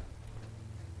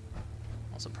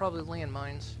 Also probably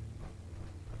landmines.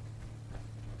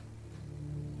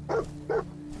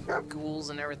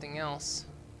 Ghouls and everything else.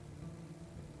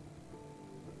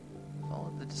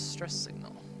 Follow the distress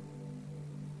signal.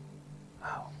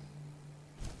 Oh.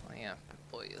 Oh yeah,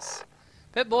 Pip-Boy is...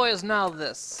 Pip-Boy is now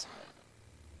this.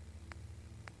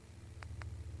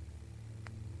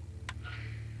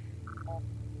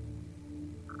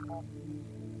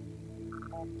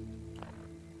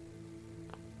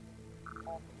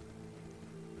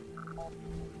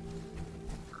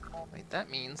 Wait, that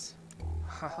means...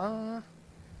 Haha...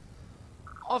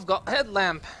 I've got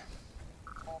headlamp!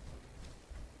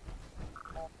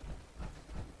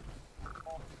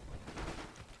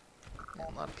 Yeah,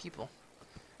 a lot of people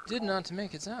did not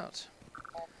make it out.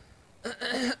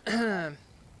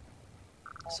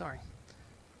 Sorry.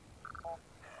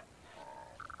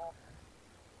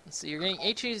 Let's see, you're getting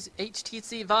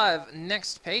HTC Vive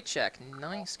next paycheck.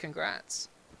 Nice, congrats.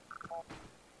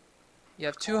 You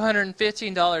have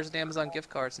 $215 in Amazon gift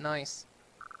cards. Nice.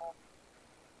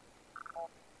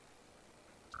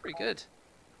 It's pretty good.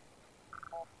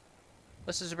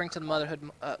 Let's just bring to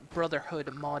the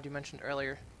Brotherhood mod you mentioned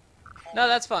earlier. No,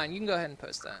 that's fine. You can go ahead and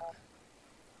post that.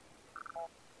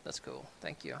 That's cool.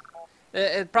 Thank you.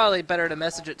 It'd probably better to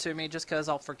message it to me just because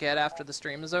I'll forget after the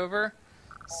stream is over.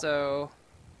 So,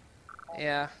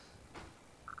 yeah.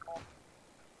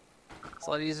 It's a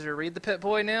lot easier to read the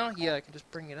Pip-Boy now. Yeah, I can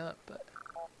just bring it up, but...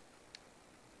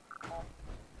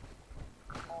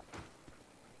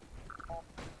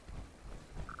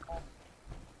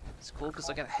 It's cool because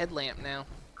I got a headlamp now.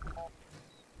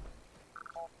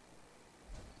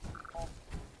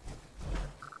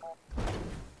 I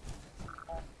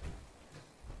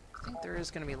think there is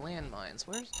going to be landmines.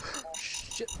 Where's...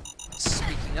 Shit.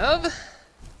 Speaking of...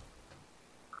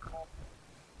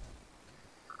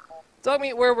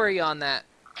 Dogmeat, where were you on that?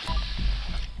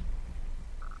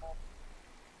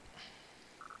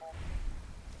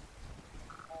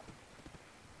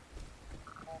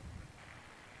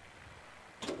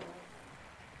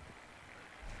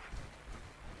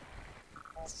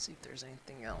 Let's see if there's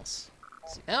anything else.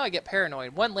 See, now I get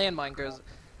paranoid. One landmine goes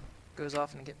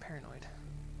off and I get paranoid.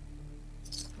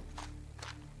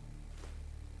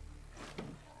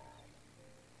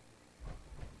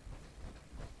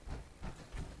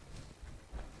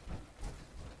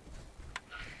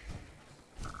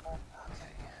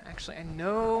 Actually, I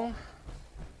know...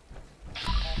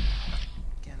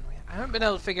 Again, I haven't been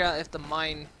able to figure out if the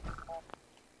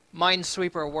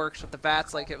Minesweeper works with the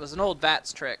bats. Like, it was an old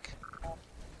bats trick.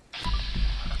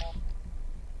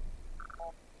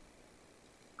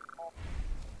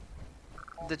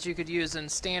 That you could use in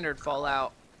standard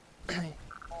Fallout.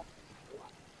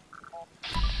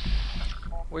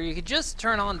 Where you could just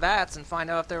turn on bats and find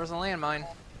out if there was a landmine.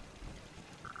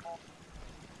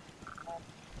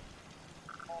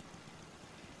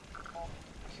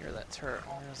 Hear that turret.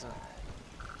 Where is it?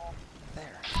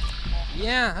 There.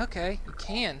 Yeah, okay, you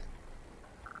can.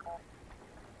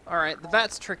 Alright, the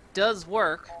bats trick does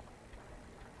work.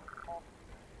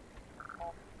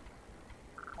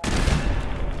 A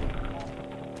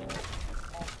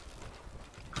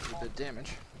bit of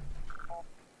damage.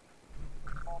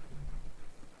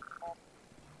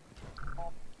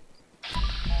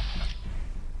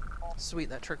 Sweet,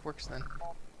 that trick works then.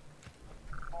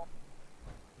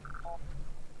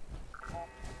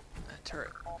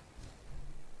 Turret.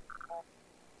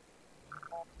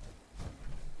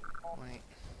 Wait.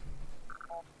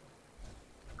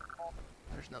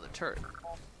 There's another turret.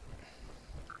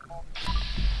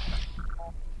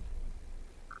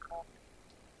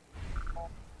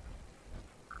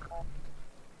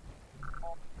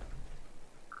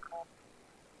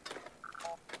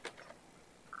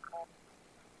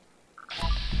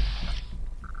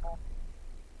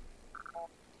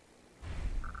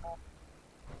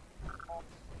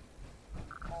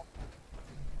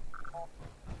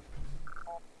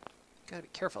 Gotta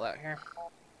be careful out here.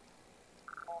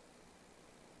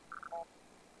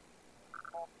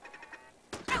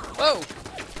 Whoa!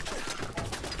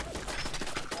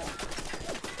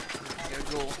 Get a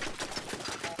ghoul.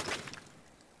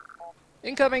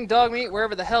 Incoming dog meat,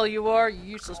 wherever the hell you are, you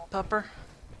useless pupper.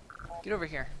 Get over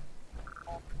here.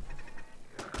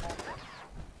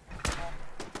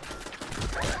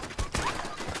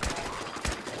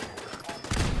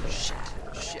 Shit,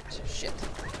 shit, shit.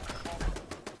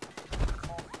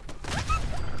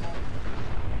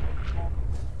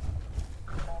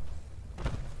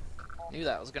 Knew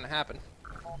that was gonna happen.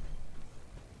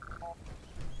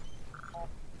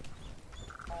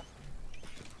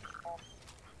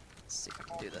 Let's see if I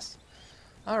can do this.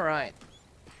 Alright.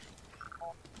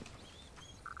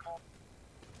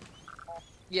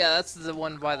 Yeah, that's the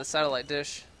one by the satellite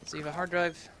dish. So you have a hard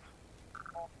drive.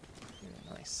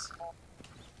 Yeah, nice.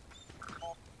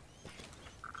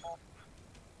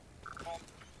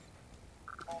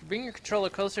 Bring your controller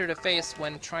closer to face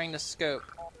when trying to scope.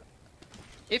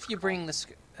 If you bring the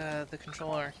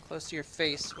controller close to your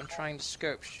face when trying to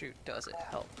scope, shoot, does it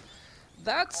help?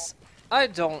 That's... I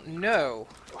don't know.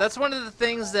 That's one of the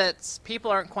things that people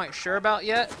aren't quite sure about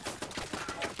yet.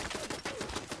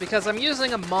 Because I'm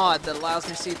using a mod that allows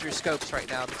me to see through scopes right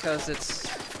now, because it's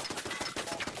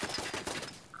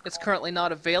currently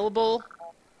not available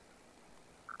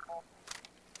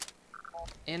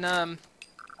in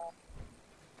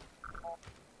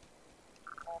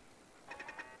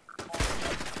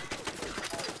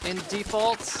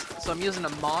defaults, so I'm using a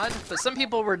mod. But some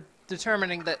people were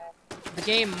determining that the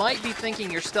game might be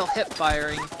thinking you're still hip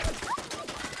firing.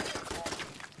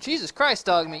 Jesus Christ,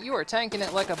 Dogmeat, you are tanking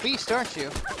it like a beast, aren't you?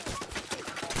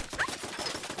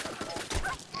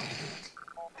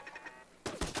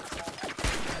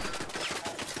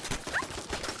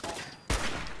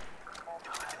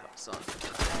 Son.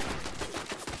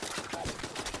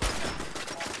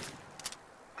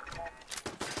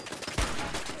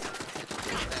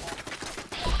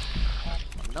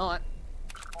 I'm not.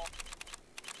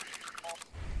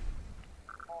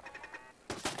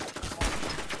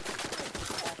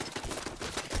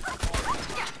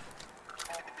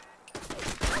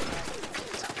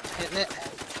 Hitting it.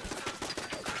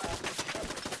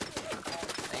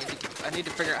 I need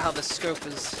to figure out how the scope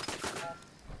is.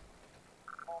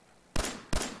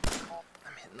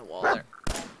 I'm hitting the wall there.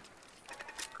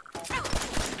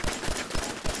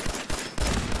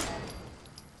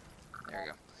 There we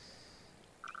go.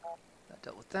 That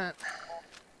dealt with that.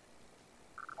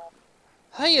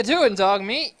 How you doing,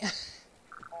 Dogmeat?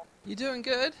 You doing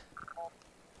good?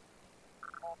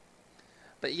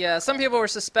 But yeah, some people were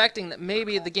suspecting that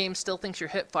maybe the game still thinks you're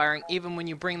hip firing even when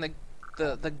you bring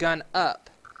the gun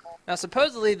up. Now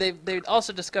supposedly they've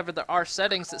also discovered there are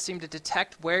settings that seem to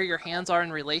detect where your hands are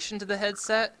in relation to the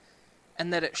headset,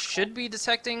 and that it should be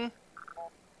detecting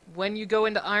when you go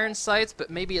into iron sights, but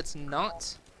maybe it's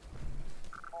not.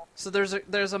 So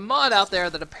there's a mod out there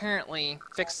that apparently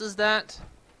fixes that.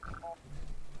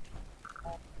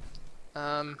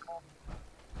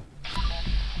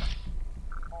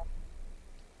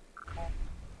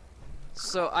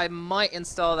 So I might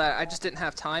install that. I just didn't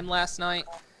have time last night.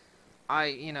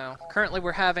 Currently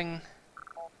we're having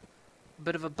a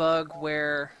bit of a bug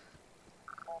where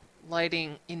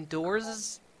lighting indoors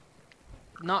is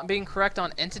not being correct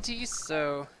on entities,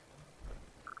 so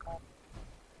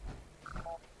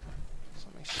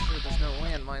make sure there's no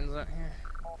landmines out here.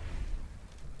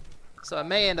 So I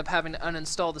may end up having to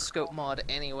uninstall the scope mod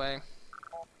anyway.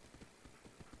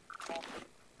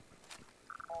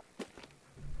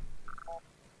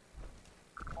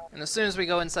 And as soon as we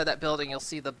go inside that building, you'll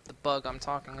see the bug I'm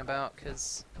talking about,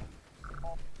 because...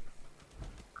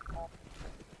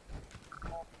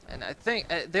 And I think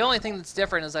the only thing that's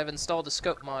different is I've installed a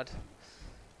scope mod.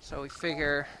 So we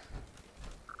figure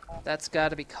that's got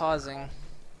to be causing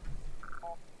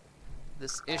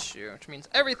this issue, which means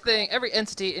every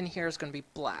entity in here is going to be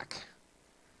black.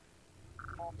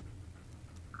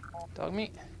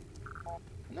 Dogmeat?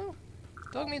 No.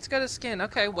 Dogmeat's got a skin.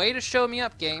 Okay, way to show me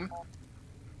up, game.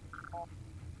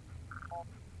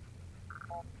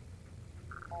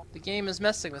 The game is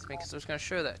messing with me because I was going to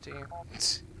show that to you.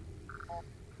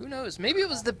 Who knows? Maybe it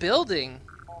was the building.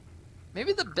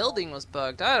 Maybe the building was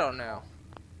bugged. I don't know.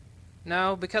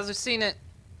 No, because I've seen it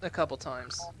a couple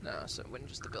times. No, so it wasn't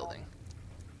just the building.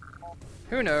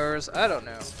 Who knows? I don't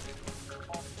know.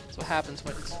 It's what happens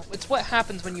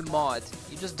when you mod.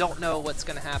 You just don't know what's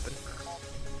going to happen.